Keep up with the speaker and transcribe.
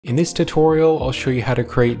In this tutorial, I'll show you how to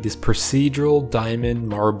create this procedural diamond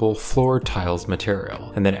marble floor tiles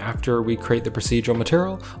material. And then after we create the procedural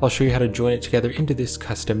material, I'll show you how to join it together into this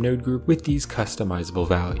custom node group with these customizable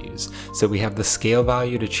values. So we have the scale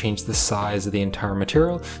value to change the size of the entire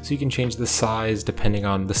material. So you can change the size depending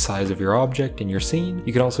on the size of your object in your scene.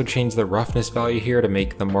 You can also change the roughness value here to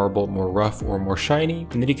make the marble more rough or more shiny.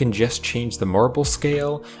 And then you can just change the marble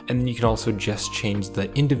scale. And then you can also just change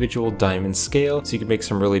the individual diamond scale. So you can make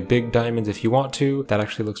some really big diamonds if you want to. That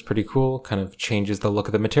actually looks pretty cool, kind of changes the look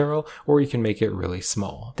of the material, or you can make it really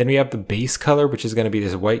small. Then we have the base color, which is going to be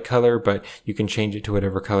this white color, but you can change it to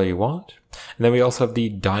whatever color you want. And then we also have the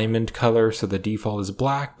diamond color, so the default is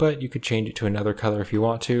black, but you could change it to another color if you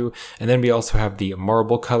want to. And then we also have the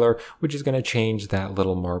marble color, which is going to change that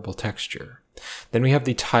little marble texture. Then we have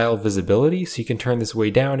the tile visibility, so you can turn this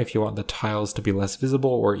way down if you want the tiles to be less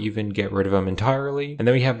visible or even get rid of them entirely. And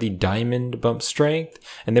then we have the diamond bump strength,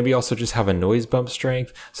 and then we also just have a noise bump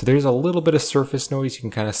strength. So there's a little bit of surface noise, you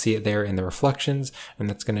can kind of see it there in the reflections, and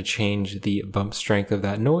that's going to change the bump strength of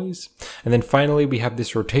that noise. And then finally we have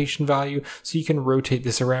this rotation value, so you can rotate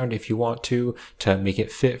this around if you want to make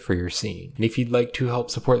it fit for your scene. And if you'd like to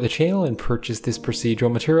help support the channel and purchase this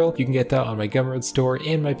procedural material, you can get that on my Gumroad store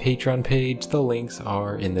and my Patreon page. The links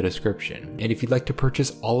are in the description. And if you'd like to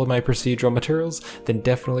purchase all of my procedural materials, then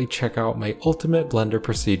definitely check out my Ultimate Blender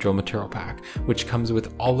Procedural Material Pack, which comes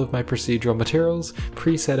with all of my procedural materials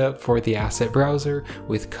pre-set up for the asset browser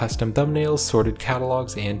with custom thumbnails, sorted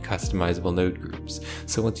catalogs, and customizable node groups.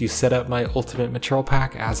 So once you set up my Ultimate Material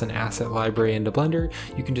Pack as an asset library into Blender,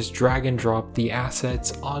 you can just drag and drop the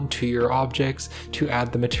assets onto your objects to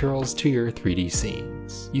add the materials to your 3D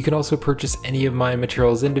scenes. You can also purchase any of my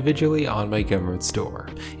materials individually on my Gumroad store.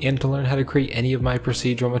 And to learn how to create any of my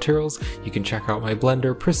procedural materials, you can check out my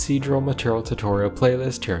Blender procedural material tutorial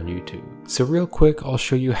playlist here on YouTube. So real quick, I'll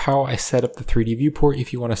show you how I set up the 3D viewport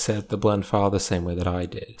if you want to set up the blend file the same way that I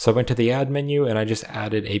did. So I went to the add menu and I just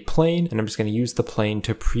added a plane, and I'm just going to use the plane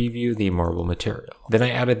to preview the marble material. Then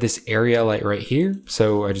I added this area light right here.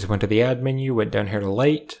 So I just went to the add menu, went down here to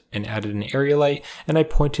light, and added an area light, and I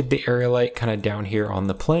pointed the area light kind of down here on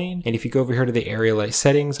the plane. And if you go over here to the area light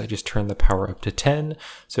settings, I just turned the power up to 10.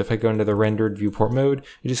 So if I go into the rendered viewport mode,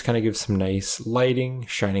 it just kind of gives some nice lighting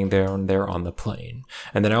shining down there on the plane.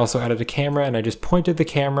 And then I also added a camera, and I just pointed the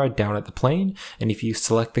camera down at the plane. And if you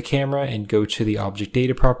select the camera and go to the object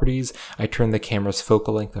data properties, I turned the camera's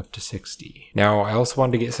focal length up to 60. Now I also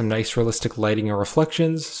wanted to get some nice realistic lighting and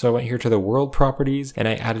reflections, so I went here to the world properties and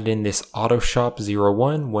I added in this Autoshop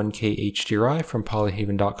 01 1K HDRI from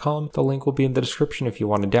polyhaven.com. The link will be in the description if you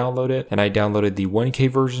want to download it, and I downloaded the 1K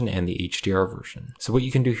version and the HDR version. So what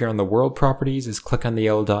you can do here on the world properties is click on the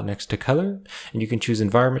yellow dot next to color, and you can choose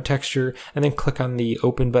environment texture, and then click on the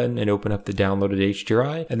open button and open up the downloaded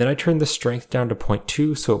HDRI. And then I turned the strength down to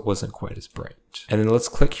 0.2 so it wasn't quite as bright. And then let's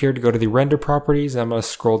click here to go to the render properties. I'm going to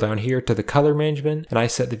scroll down here to the color management, and I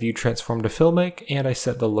set the view transform to filmic, and I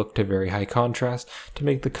set the look to very high contrast to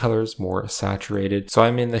make the colors more saturated. So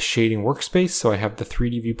I'm in the shading workspace, so I have the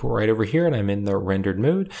 3D viewport right over here, and I'm in the rendered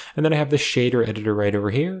mode, and then I have the shader editor right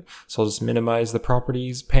over here. So I'll just minimize the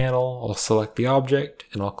properties panel, I'll select the object,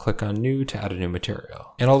 and I'll click on new to add a new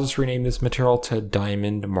material. And I'll just rename this material to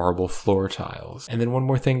diamond marble floor tiles. And then one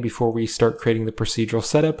more thing before we start creating the procedural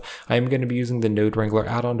setup, I am going to be using the Node Wrangler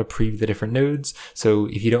add-on to preview the different nodes. So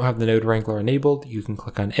if you don't have the Node Wrangler enabled, you can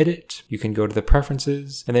click on edit, you can go to the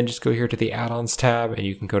preferences, and then just go here to the add-ons tab, and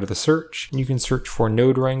you can go to the search, and you can search for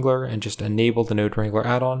Node Wrangler and just enable the Node Wrangler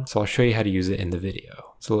add-on. So I'll show you how to use it in the video.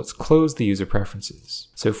 So let's close the user preferences.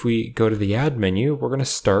 So if we go to the add menu, we're going to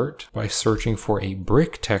start by searching for a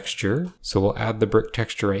brick texture. So we'll add the brick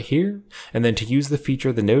texture right here. And then to use the feature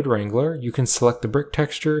of the Node Wrangler, you can select the brick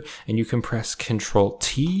texture and you can press Ctrl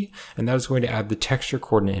T, and that is going to add the texture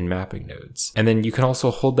coordinate and mapping nodes. And then you can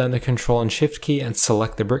also hold down the Control and Shift key and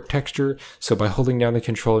select the brick texture. So by holding down the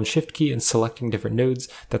Control and Shift key and selecting different nodes,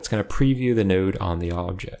 that's going to preview the node on the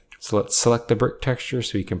object. So let's select the brick texture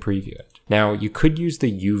so we can preview it. Now you could use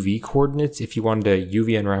the UV coordinates if you wanted to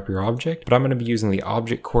UV unwrap your object, but I'm going to be using the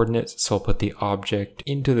object coordinates, so I'll put the object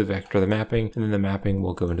into the vector of the mapping, and then the mapping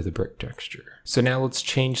will go into the brick texture. So now let's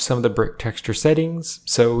change some of the brick texture settings.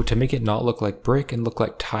 So to make it not look like brick and look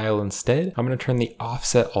like tile instead, I'm going to turn the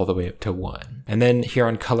offset all the way up to 1. And then here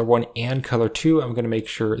on color 1 and color 2, I'm going to make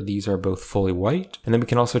sure these are both fully white. And then we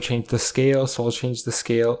can also change the scale, so I'll change the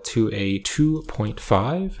scale to a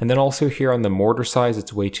 2.5. And then also here on the mortar size,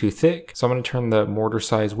 it's way too thick. So I'm going to turn the mortar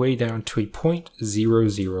size way down to a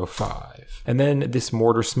 0.005. And then this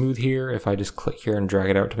mortar smooth here, if I just click here and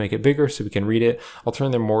drag it out to make it bigger so we can read it, I'll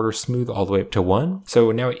turn the mortar smooth all the way up it to 1.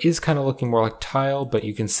 So now it is kind of looking more like tile, but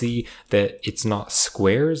you can see that it's not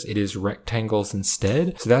squares, it is rectangles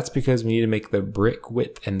instead. So that's because we need to make the brick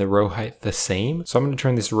width and the row height the same. So I'm going to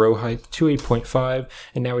turn this row height to a 0.5,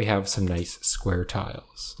 and now we have some nice square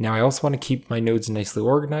tiles. Now I also want to keep my nodes nicely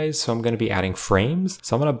organized, so I'm going to be adding frames.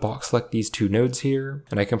 So I'm going to box select these two nodes here,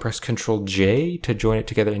 and I can press Ctrl J to join it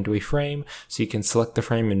together into a frame, so you can select the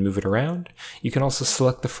frame and move it around. You can also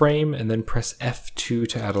select the frame and then press F2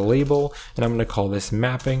 to add a label, and I'm going to call this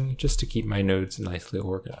mapping just to keep my nodes nicely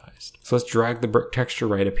organized. So let's drag the brick texture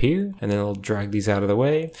right up here, and then I'll drag these out of the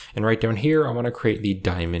way, and right down here I want to create the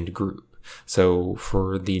diamond group. So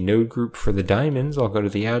for the node group for the diamonds, I'll go to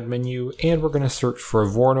the add menu, and we're going to search for a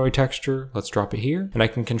Voronoi texture. Let's drop it here, and I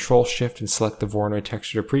can Control Shift and select the Voronoi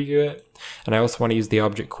texture to preview it. And I also want to use the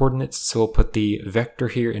object coordinates, so we'll put the vector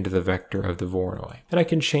here into the vector of the Voronoi. And I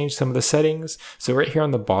can change some of the settings. So right here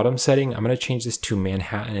on the bottom setting, I'm going to change this to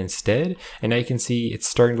Manhattan instead. And now you can see it's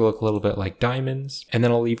starting to look a little bit like diamonds. And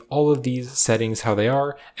then I'll leave all of these settings how they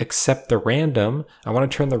are, except the random. I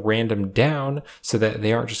want to turn the random down so that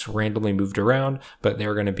they aren't just randomly moved around, but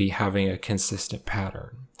they're going to be having a consistent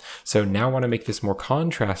pattern. So now I want to make this more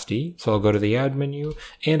contrasty, so I'll go to the add menu,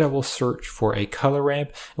 and I will search for a color ramp,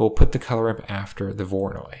 and we'll put the color ramp after the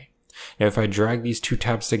Voronoi. Now if I drag these two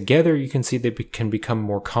tabs together, you can see they can become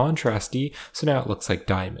more contrasty, so now it looks like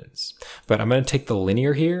diamonds. But I'm going to take the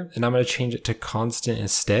linear here, and I'm going to change it to constant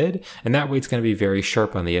instead, and that way it's going to be very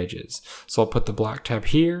sharp on the edges. So I'll put the black tab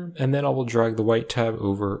here, and then I will drag the white tab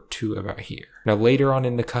over to about here. Now later on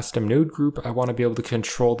in the custom node group, I want to be able to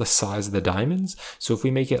control the size of the diamonds. So if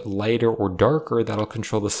we make it lighter or darker, that'll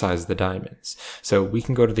control the size of the diamonds. So we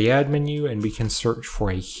can go to the add menu, and we can search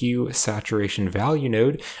for a hue saturation value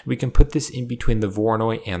node. We can put this in between the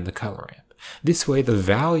Voronoi and the color ramp. This way the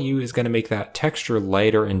value is going to make that texture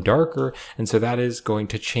lighter and darker, and so that is going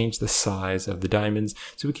to change the size of the diamonds,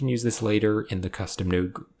 so we can use this later in the custom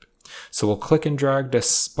node group. So we'll click and drag to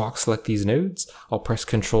box select these nodes. I'll press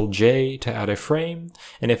Ctrl J to add a frame,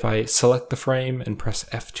 and if I select the frame and press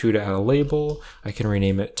F2 to add a label, I can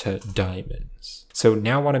rename it to diamonds. So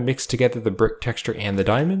now I want to mix together the brick texture and the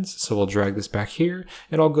diamonds, so we'll drag this back here,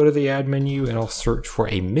 and I'll go to the add menu, and I'll search for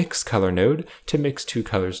a mix color node to mix two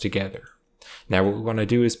colors together. Now what we want to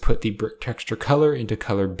do is put the brick texture color into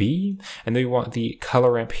color B, and then we want the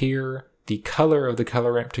color ramp here, the color of the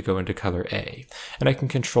color ramp to go into color A. And I can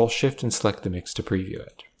Control Shift and select the mix to preview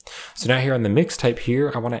it. So now here on the mix type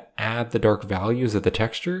here, I want to add the dark values of the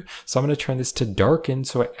texture. So I'm going to turn this to darken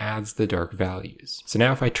so it adds the dark values. So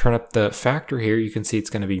now if I turn up the factor here, you can see it's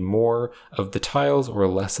going to be more of the tiles or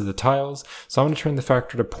less of the tiles. So I'm going to turn the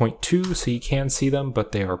factor to 0.2 so you can see them,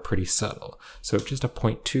 but they are pretty subtle. So just a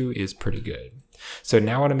 0.2 is pretty good. So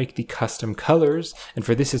now I want to make the custom colors, and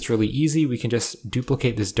for this it's really easy. We can just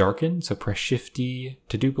duplicate this darken, so press Shift D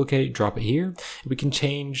to duplicate, drop it here, and we can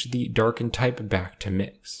change the darken type back to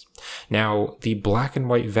mix. Now the black and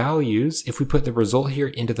white values, if we put the result here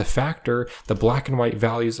into the factor, the black and white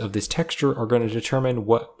values of this texture are going to determine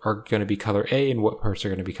what are going to be color A and what parts are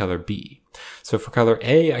going to be color B. So for color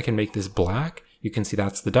A, I can make this black. You can see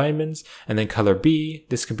that's the diamonds, and then color B,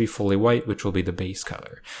 this can be fully white, which will be the base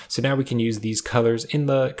color. So now we can use these colors in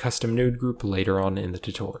the custom node group later on in the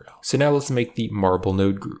tutorial. So now let's make the marble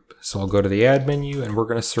node group. So I'll go to the add menu, and we're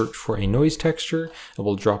going to search for a noise texture, and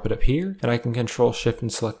we'll drop it up here, and I can Control Shift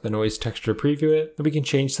and select the noise texture to preview it. And we can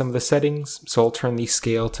change some of the settings. So I'll turn the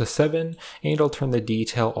scale to 7, and I'll turn the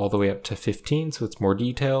detail all the way up to 15, so it's more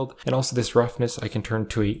detailed. And also this roughness I can turn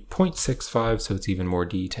to a 0.65, so it's even more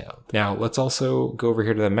detailed. Now let's also go over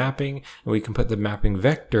here to the mapping, and we can put the mapping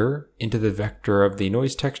vector into the vector of the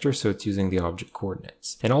noise texture, so it's using the object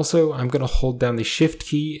coordinates. And also I'm going to hold down the Shift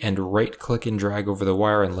key and right click and drag over the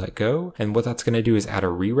wire and let go. And what that's going to do is add a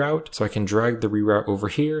reroute. So I can drag the reroute over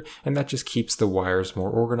here, and that just keeps the wires more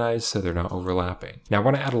organized so they're not overlapping. Now I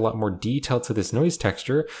want to add a lot more detail to this noise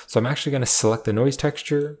texture, so I'm actually going to select the noise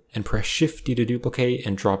texture and press Shift D to duplicate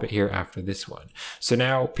and drop it here after this one. So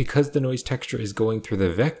now because the noise texture is going through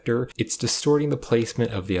the vector, it's distorting the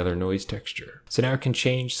placement of the other noise texture. So now I can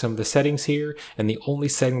change some of the settings here, and the only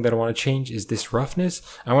setting that I want to change is this roughness.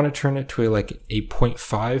 I want to turn it to a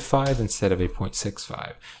 0.55 instead of a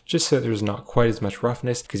 0.65, just so there's not quite as much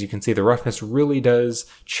roughness, because you can see the roughness really does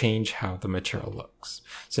change how the material looks.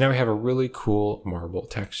 So now we have a really cool marble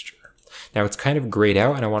texture. Now it's kind of grayed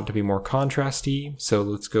out, and I want it to be more contrasty, so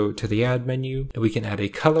let's go to the add menu, and we can add a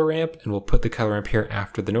color ramp, and we'll put the color ramp here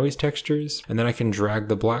after the noise textures, and then I can drag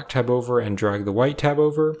the black tab over and drag the white tab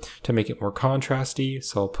over to make it more contrasty.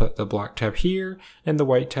 So I'll put the black tab here and the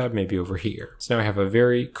white tab maybe over here. So now I have a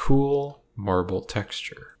very cool marble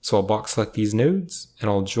texture. So I'll box select these nodes and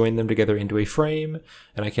I'll join them together into a frame,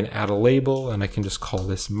 and I can add a label and I can just call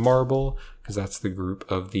this marble because that's the group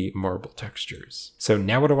of the marble textures. So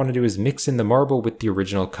now what I want to do is mix in the marble with the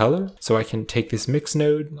original color. So I can take this mix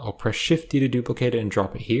node, I'll press Shift D to duplicate it and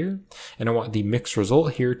drop it here. And I want the mix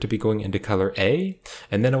result here to be going into color A.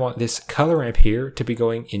 And then I want this color ramp here to be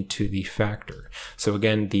going into the factor. So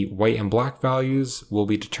again, the white and black values will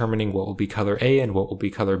be determining what will be color A and what will be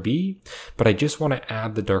color B. But I just want to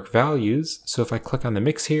add the dark values. So if I click on the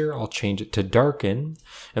mix here, I'll change it to darken.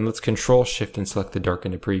 And let's Control Shift and select the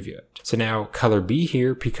darken to preview it. So now color B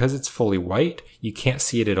here, because it's fully white, you can't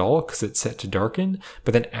see it at all because it's set to darken.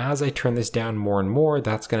 But then as I turn this down more and more,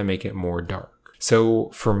 that's going to make it more dark. So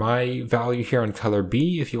for my value here on color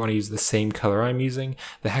B, if you want to use the same color I'm using,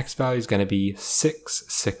 the hex value is going to be 6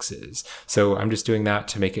 6s. So I'm just doing that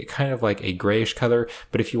to make it kind of like a grayish color,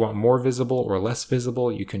 but if you want more visible or less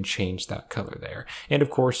visible, you can change that color there. And of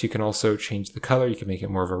course, you can also change the color. You can make it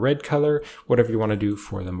more of a red color, whatever you want to do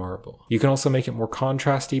for the marble. You can also make it more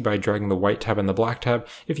contrasty by dragging the white tab and the black tab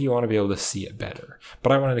if you want to be able to see it better.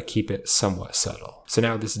 But I wanted to keep it somewhat subtle. So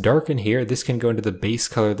now this darken here, this can go into the base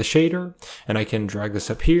color of the shader, and I can drag this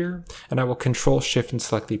up here, and I will Control Shift and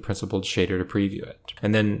select the principled shader to preview it.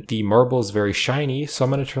 And then the marble is very shiny, so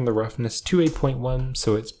I'm going to turn the roughness to a 0.1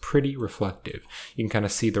 so it's pretty reflective. You can kind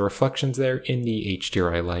of see the reflections there in the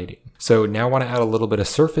HDRI lighting. So now I want to add a little bit of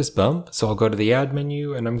surface bump, so I'll go to the add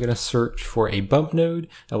menu and I'm going to search for a bump node.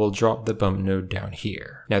 I will drop the bump node down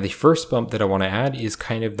here. Now the first bump that I want to add is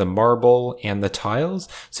kind of the marble and the tiles,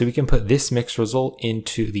 so we can put this mix result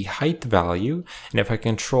into the height value, and if I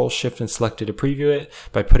Control Shift and select it to preview it,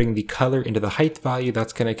 by putting the color into the height value,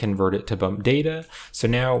 that's going to convert it to bump data. So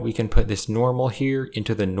now we can put this normal here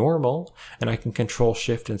into the normal, and I can Control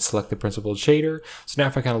Shift and select the principled shader. So now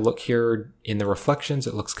if I kind of look here in the reflections,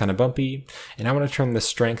 it looks kind of bumpy, and I want to turn the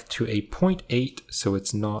strength to a 0.8 so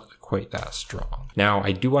it's not quite that strong. Now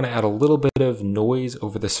I do want to add a little bit of noise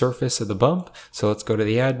over the surface of the bump, so let's go to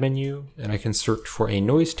the add menu and I can search for a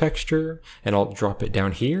noise texture and I'll drop it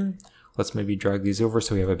down here. Let's maybe drag these over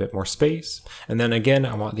so we have a bit more space. And then again,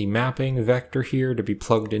 I want the mapping vector here to be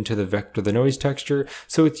plugged into the vector of the noise texture,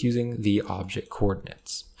 so it's using the object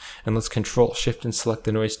coordinates. And let's Control Shift and select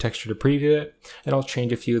the noise texture to preview it, and I'll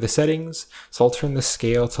change a few of the settings. So I'll turn the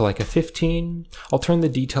scale to like a 15. I'll turn the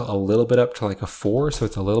detail a little bit up to like a 4, so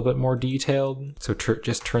it's a little bit more detailed. So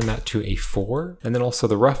just turn that to a 4. And then also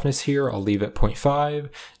the roughness here, I'll leave at 0.5.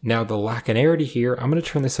 Now the lacunarity here, I'm going to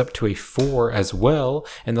turn this up to a 4 as well,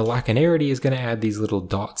 and the lacunarity is going to add these little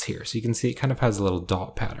dots here. So you can see it kind of has a little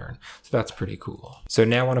dot pattern. So that's pretty cool. So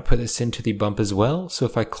now I want to put this into the bump as well. So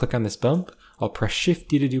if I click on this bump, I'll press Shift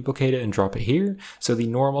D to duplicate it and drop it here. So the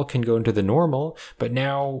normal can go into the normal, but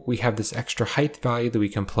now we have this extra height value that we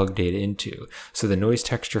can plug data into. So the noise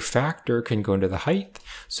texture factor can go into the height.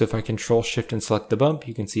 So if I Control Shift and select the bump,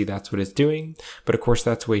 you can see that's what it's doing. But of course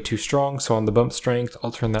that's way too strong. So on the bump strength,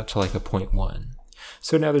 I'll turn that to like a 0.1.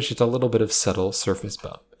 So now there's just a little bit of subtle surface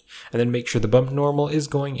bump. And then make sure the bump normal is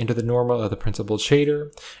going into the normal of the principled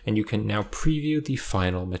shader. And you can now preview the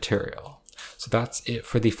final material. So that's it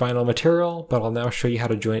for the final material, but I'll now show you how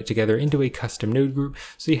to join it together into a custom node group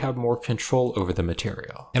so you have more control over the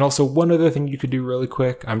material. And also one other thing you could do really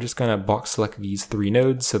quick, I'm just gonna box select these 3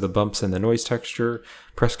 nodes, so the bumps and the noise texture,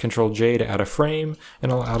 press Ctrl J to add a frame,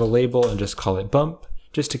 and I'll add a label and just call it bump,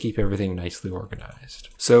 just to keep everything nicely organized.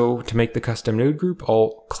 So to make the custom node group,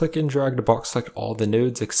 I'll click and drag to box select all the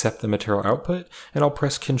nodes except the material output, and I'll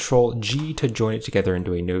press Ctrl G to join it together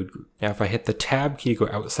into a node group. Now if I hit the tab key to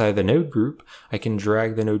go outside of the node group, I can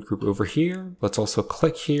drag the node group over here. Let's also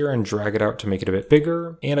click here and drag it out to make it a bit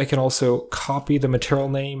bigger. And I can also copy the material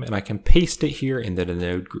name and I can paste it here into the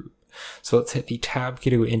node group. So let's hit the tab key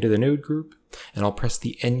to go into the node group, and I'll press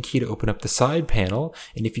the N key to open up the side panel.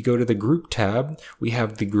 And if you go to the group tab, we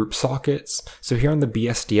have the group sockets. So here on the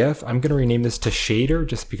BSDF, I'm going to rename this to shader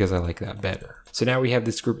just because I like that better. So now we have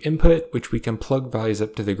this group input, which we can plug values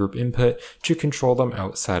up to the group input to control them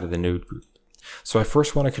outside of the node group. So I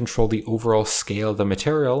first want to control the overall scale of the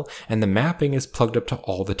material, and the mapping is plugged up to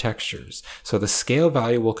all the textures. So the scale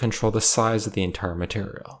value will control the size of the entire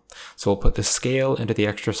material. So we'll put the scale into the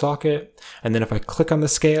extra socket, and then if I click on the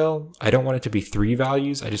scale, I don't want it to be 3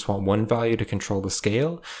 values, I just want 1 value to control the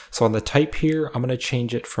scale. So on the type here, I'm going to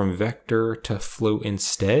change it from vector to float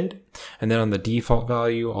instead. And then on the default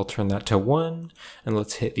value, I'll turn that to 1, and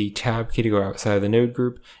let's hit the tab key to go outside of the node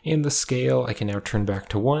group, and the scale I can now turn back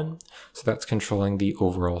to 1. So that's controlling the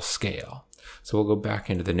overall scale. So we'll go back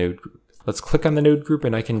into the node group. Let's click on the node group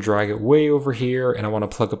and I can drag it way over here, and I want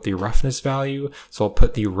to plug up the roughness value. So I'll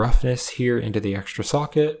put the roughness here into the extra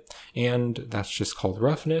socket, and that's just called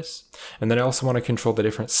roughness. And then I also want to control the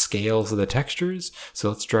different scales of the textures. So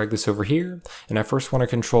let's drag this over here. And I first want to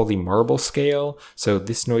control the marble scale. So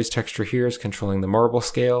this noise texture here is controlling the marble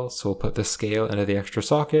scale. So we'll put the scale into the extra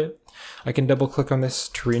socket. I can double click on this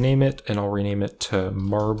to rename it, and I'll rename it to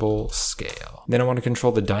marble scale. Then I want to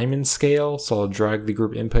control the diamond scale, so I'll drag the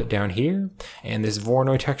group input down here, and this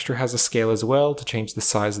Voronoi texture has a scale as well to change the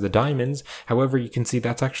size of the diamonds. However, you can see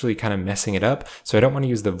that's actually kind of messing it up, so I don't want to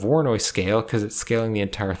use the Voronoi scale because it's scaling the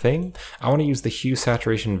entire thing. I want to use the hue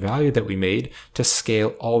saturation value that we made to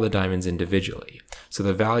scale all the diamonds individually. So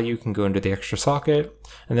the value can go into the extra socket,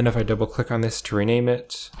 and then if I double click on this to rename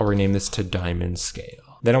it, I'll rename this to diamond scale.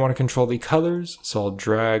 Then I want to control the colors, so I'll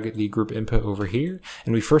drag the group input over here,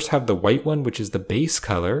 and we first have the white one, which is the base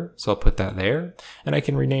color, so I'll put that there, and I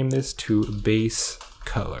can rename this to base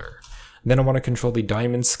color. Then I want to control the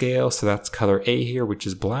diamond scale, so that's color A here, which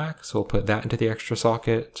is black, so we'll put that into the extra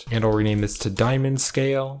socket, and I'll rename this to diamond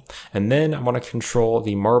scale. And then I want to control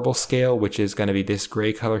the marble scale, which is going to be this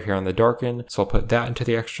gray color here on the darken, so I'll put that into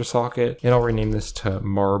the extra socket, and I'll rename this to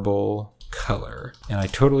marble color. And I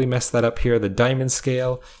totally messed that up here. The diamond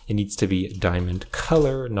scale, it needs to be diamond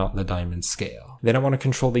color, not the diamond scale. Then I want to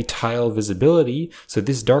control the tile visibility. So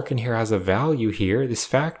this darken here has a value here, this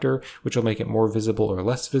factor, which will make it more visible or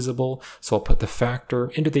less visible. So I'll put the factor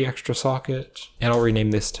into the extra socket, and I'll rename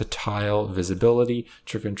this to tile visibility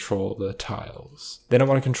to control the tiles. Then I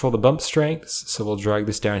want to control the bump strengths. So we'll drag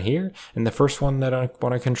this down here. And the first one that I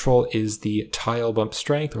want to control is the tile bump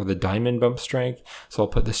strength, or the diamond bump strength. So I'll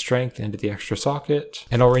put the strength into the extra socket,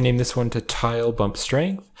 and I'll rename this one to tile bump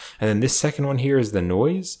strength. And then this second one here is the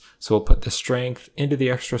noise. So we'll put the strength into the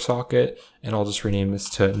extra socket, and I'll just rename this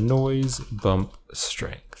to noise bump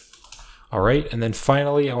strength. All right, and then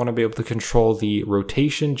finally, I want to be able to control the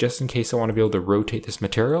rotation just in case I want to be able to rotate this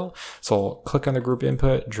material. So I'll click on the group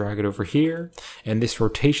input, drag it over here, and this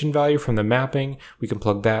rotation value from the mapping, we can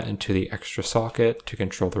plug that into the extra socket to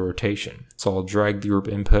control the rotation. So I'll drag the group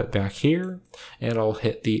input back here, and I'll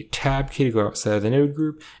hit the tab key to go outside of the node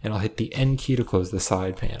group, and I'll hit the N key to close the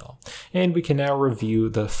side panel. And we can now review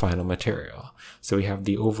the final material. So we have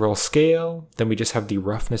the overall scale, then we just have the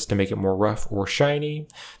roughness to make it more rough or shiny,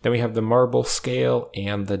 then we have the marble scale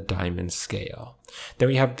and the diamond scale. Then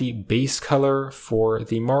we have the base color for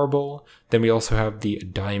the marble, then we also have the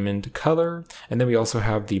diamond color, and then we also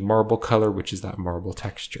have the marble color, which is that marble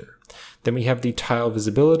texture. Then we have the tile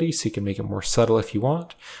visibility, so you can make it more subtle if you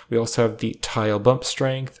want. We also have the tile bump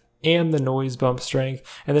strength, and the noise bump strength.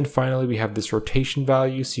 And then finally we have this rotation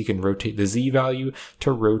value, so you can rotate the Z value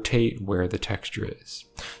to rotate where the texture is.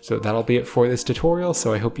 So that'll be it for this tutorial,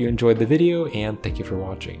 so I hope you enjoyed the video, and thank you for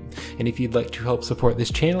watching. And if you'd like to help support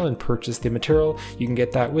this channel and purchase the material, you can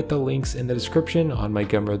get that with the links in the description on my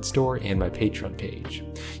Gumroad store and my Patreon page.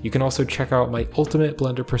 You can also check out my Ultimate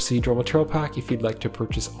Blender Procedural Material Pack if you'd like to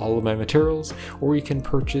purchase all of my materials, or you can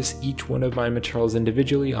purchase each one of my materials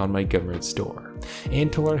individually on my Gumroad store.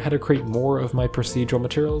 And to learn how to create more of my procedural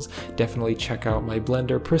materials, definitely check out my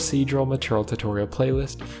Blender Procedural Material Tutorial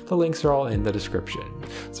playlist. The links are all in the description.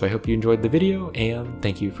 So I hope you enjoyed the video, and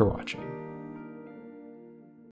thank you for watching.